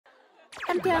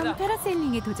한편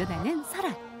파라세일링에 도전하는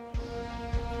설아.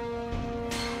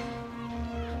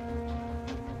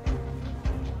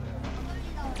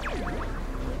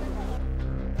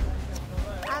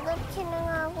 나도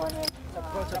진행하고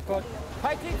싶어.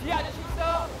 파이팅! 뒤에 아저씨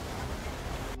있어!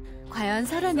 과연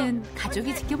설아는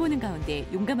가족이 지켜보는 가운데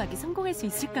용감하게 성공할 수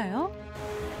있을까요?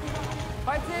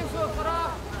 파이팅! 수업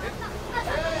설아!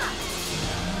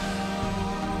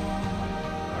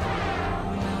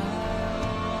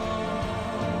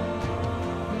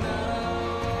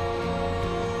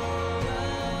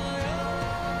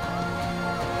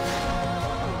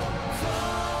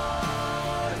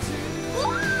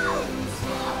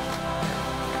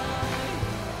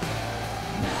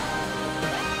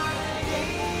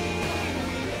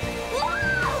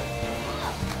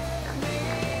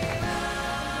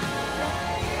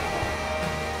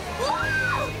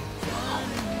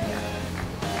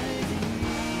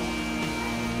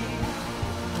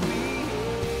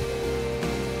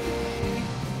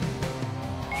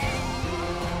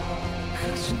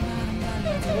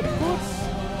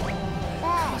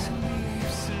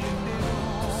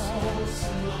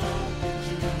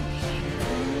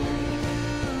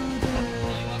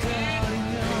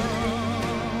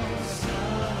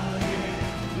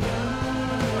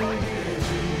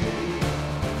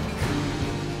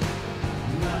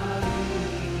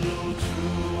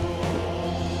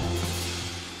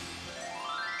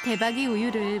 대박이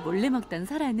우유를 몰래 먹던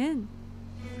설아는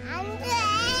안 돼!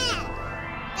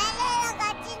 나랑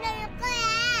같이 놀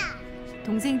거야!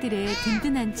 동생들의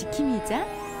든든한 지킴이자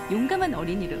용감한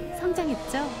어린이로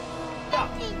성장했죠.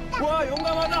 와,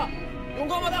 용감하다!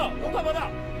 용감하다! 용감하다!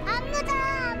 아무나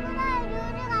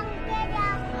요리가 안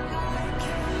되냐.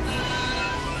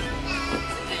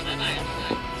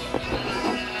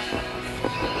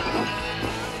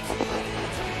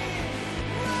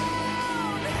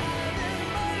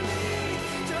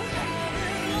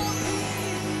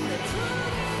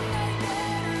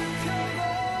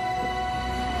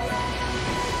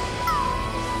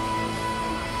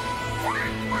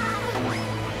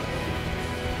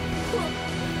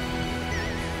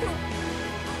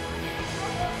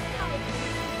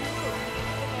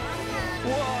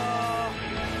 우와!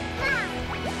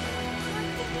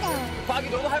 박이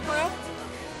너도 할 거야?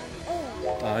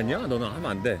 아니야, 너는 하면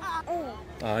안 돼.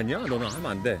 아니야, 너는 하면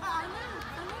안 돼.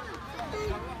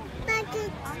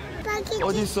 빠기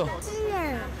어디 있어?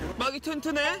 찌는. 박이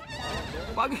튼튼해?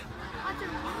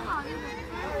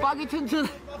 박이 튼튼해.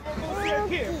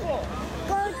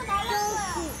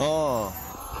 어.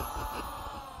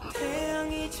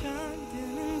 태양이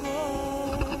잠드는 곳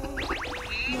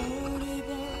노래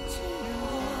번지는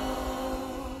곳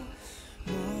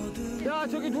모두 야,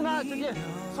 저기 누나, 저기.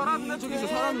 설아 누나 저기 있어,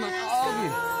 설아 누나. 저기.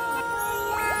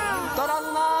 설아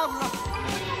누나, 누나.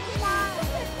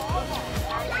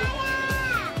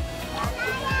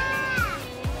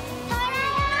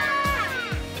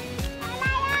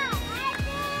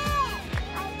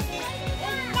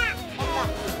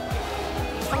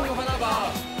 상금 하나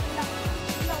봐.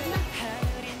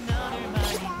 하늘이 너를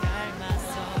많이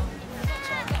닮았어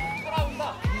설아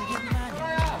온다.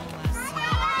 설아야.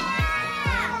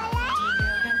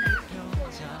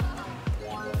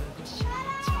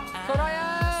 설아야.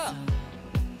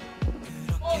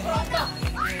 설아 온다.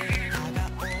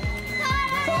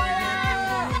 설아야.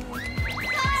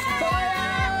 설아야.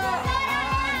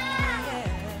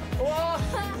 우와.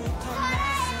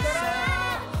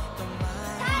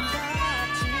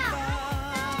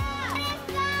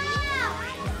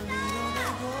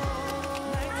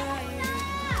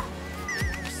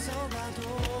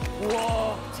 우와.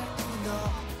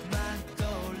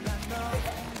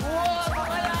 우와,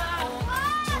 설아야.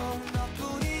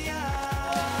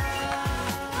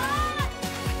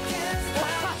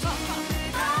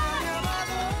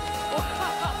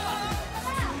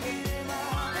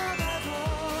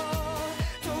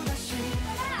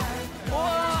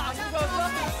 우와, 안 무서웠어?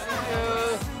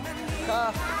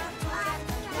 자.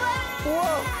 우와.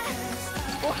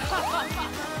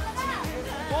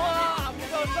 우와, 안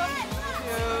무서웠어?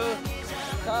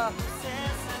 자.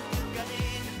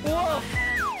 우와.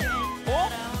 어?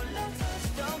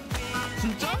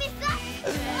 진짜?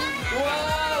 우와,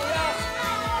 야.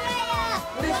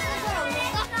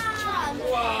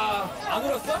 우와, 안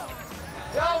울었어?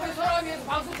 야, 우리 설아 위해서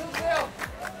박수 쳐주세요.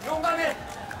 용감해.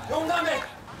 용감해.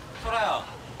 설아야,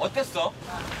 어땠어?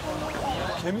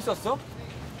 재밌었어?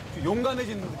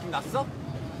 용감해지는 느낌 났어?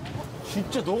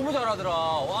 진짜 너무 잘하더라.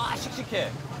 와,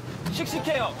 씩씩해.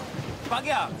 씩씩해요.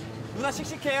 박이야, 누나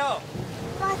씩씩해요.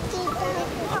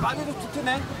 빠기다. 박이도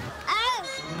튼튼해.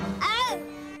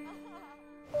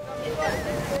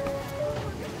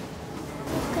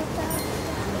 그다.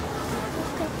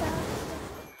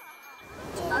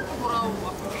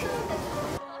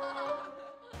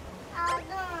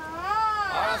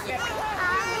 알았어.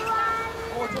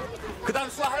 그 다음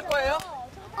수화 할 거예요?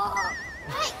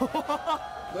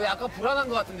 너 약간 불안한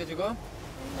것 같은데 지금?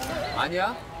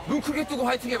 아니야? 눈 크게 뜨고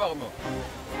화이팅 해봐 그러면.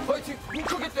 화이팅! 눈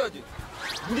크게 떠야지.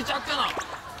 눈이 작잖아.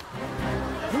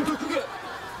 눈 더 크게.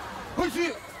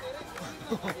 화이팅!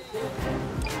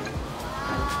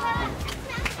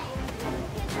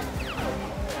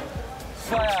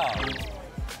 수아야,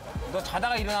 너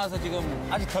자다가 일어나서 지금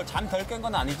아직 잠 덜 깬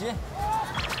건 아니지?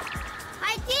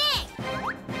 화이팅!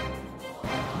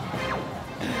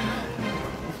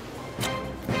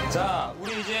 자,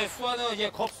 우리 이제 수아는 이제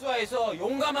겁수아에서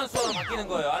용감한 수아로 바뀌는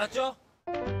거예요. 알았죠?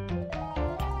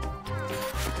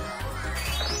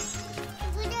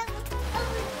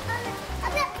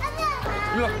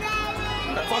 일로 와.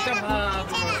 꽉 잡아. 하나,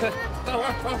 둘, 셋. 따라와.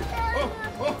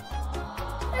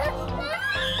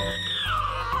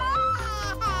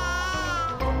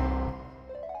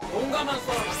 용감한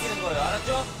수아로 바뀌는 거예요.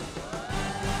 알았죠?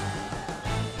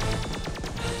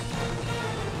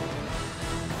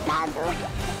 나도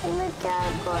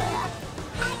재밌을 거야.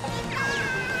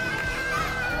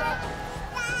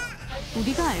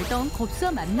 우리가 알던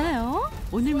겁수와 맞나요?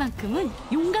 오늘만큼은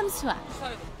용감 수아.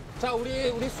 자,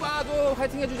 우리 수아도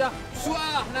화이팅 해주자. 수아,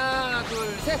 하나, 둘,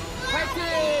 셋. 화이팅!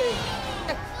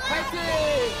 화이팅!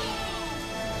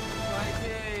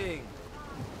 화이팅!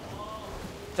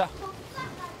 자.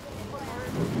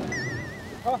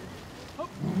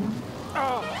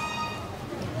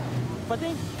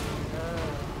 파이팅!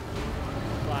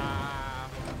 와,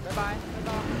 바이바이.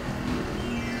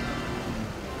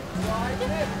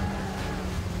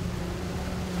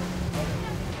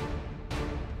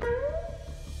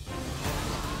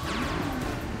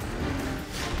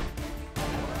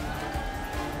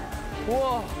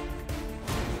 우와.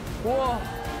 우와.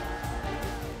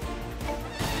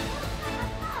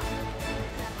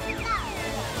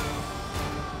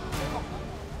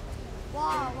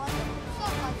 와, 완전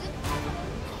수학까지?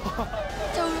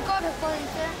 저 울까 100%?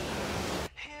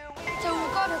 저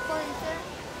울까 100%?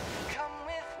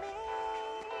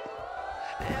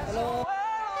 헬로.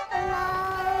 헬로.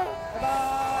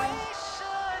 바이바이.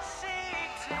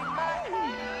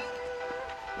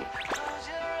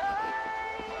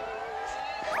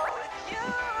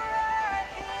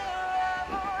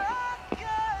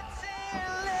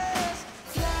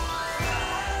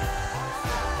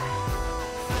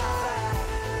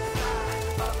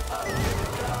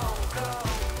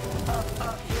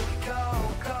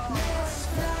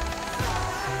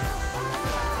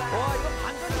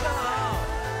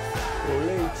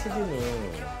 원래 이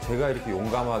취지는 제가 이렇게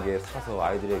용감하게 사서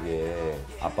아이들에게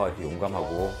아빠가 이렇게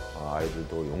용감하고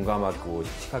아이들도 용감하고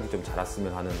씩씩하게 좀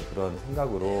자랐으면 하는 그런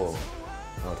생각으로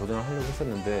도전을 하려고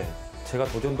했었는데 제가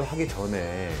도전도 하기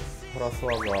전에 설아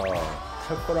수아가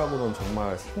탈 거라고는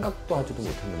정말 생각도 하지도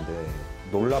못했는데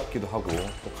놀랍기도 하고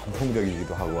또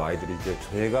감동적이기도 하고 아이들이 이제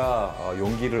제가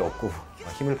용기를 얻고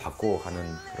힘을 받고 가는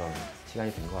그런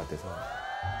시간이 된 것 같아서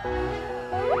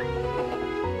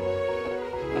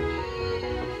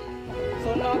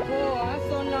손 넣고,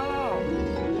 손 넣어.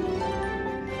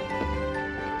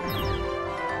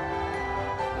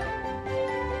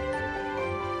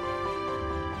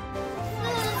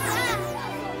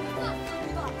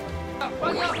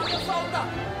 빵이야, 수아 온다.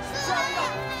 수아 온다.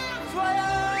 수아야.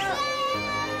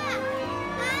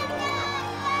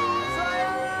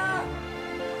 수아야.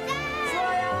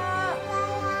 수아야.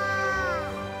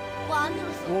 뭐안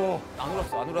울었어? 오, 안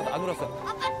울었어, 안 울었어, 안 울었어.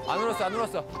 안 울었어, 안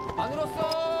울었어. 안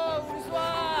울었어, 우리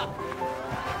수아.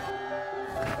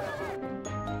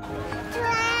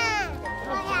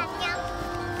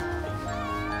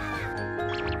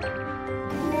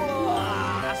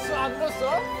 우와, 수아 안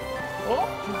울었어?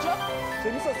 어? 진짜?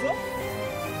 재밌었어?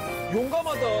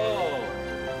 용감하다.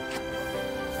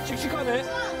 씩씩하네.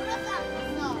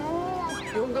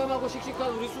 용감하고 씩씩한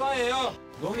우리 수아예요.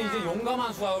 너는 이제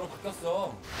용감한 수아로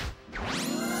바뀌었어.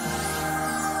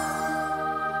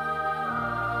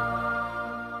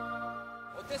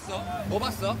 어땠어? 뭐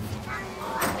봤어?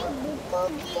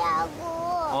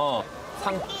 물고기하고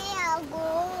상.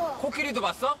 코끼리하고 코끼리도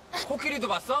봤어? 코끼리도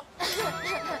봤어?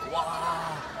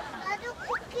 와. 나도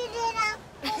코끼리랑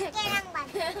꽃게랑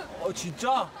봤어.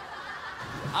 진짜?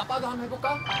 아빠도 한번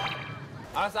해볼까?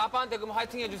 알았어, 아빠한테 그럼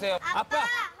화이팅 해주세요. 아빠,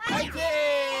 화이팅!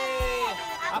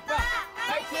 아빠,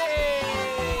 화이팅!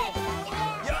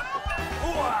 야!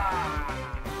 우와!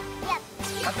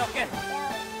 갔다 올게.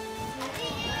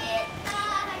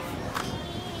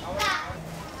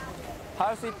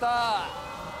 할 수 있다.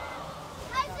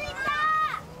 할 수 있다.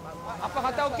 아빠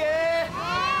갔다 올게.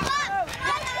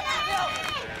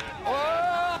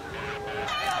 어!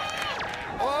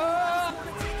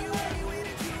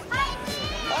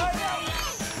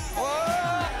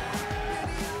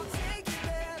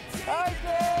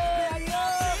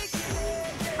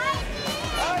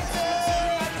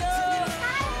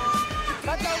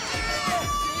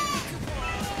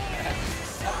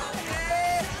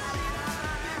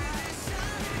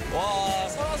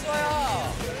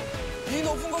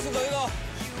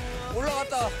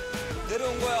 올라갔다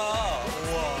내려온 거야.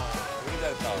 우와, 되게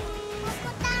잘했다.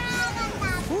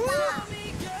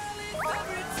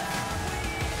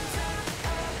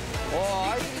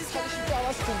 와, 아이들이 타기 쉽지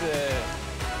않았을 텐데.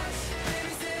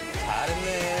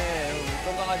 잘했네, 우리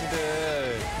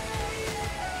똥강아지들.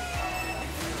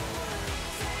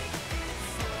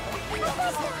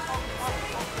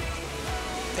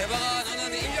 대박아,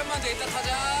 너는 1년만 더 있다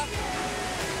타자.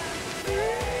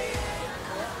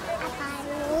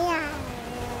 아니야.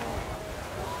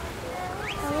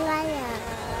 정말이야.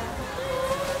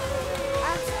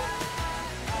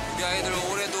 우리 아이들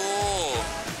올해도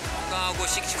건강하고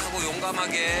씩씩하고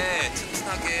용감하게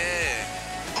튼튼하게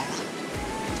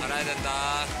자라야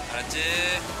된다. 알았지?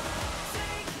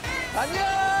 안녕!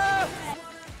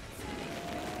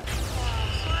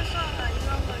 수아가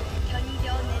이런 걸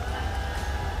견뎌냈다.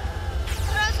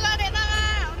 수아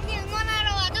대박아, 언니 응원하러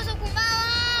와줘서 고마워.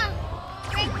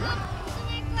 우리 꼭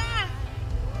우승할 거야.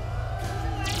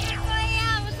 우승 많이 할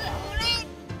거야. 우리.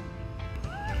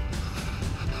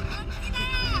 언니다.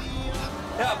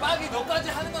 야, 빠기 너까지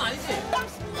하는 건 아니지?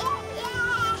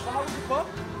 뭐 하고 싶어?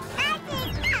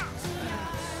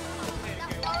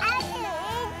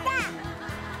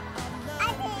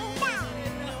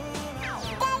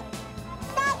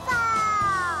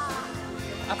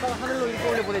 아빠가 하늘로 이렇게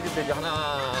올려 보내줄 때지.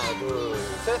 하나, 둘,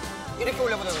 셋. 이렇게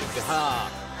올려 보내줄게. 하나,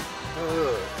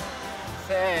 둘,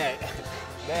 셋,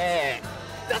 넷,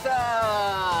 다섯.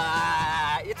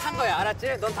 이게 탄 거야,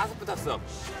 알았지? 넌 5번 탔어.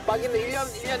 빠기는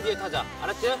 1년 뒤에 타자.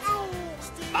 알았지?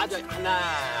 맞아. 하나,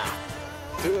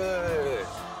 둘,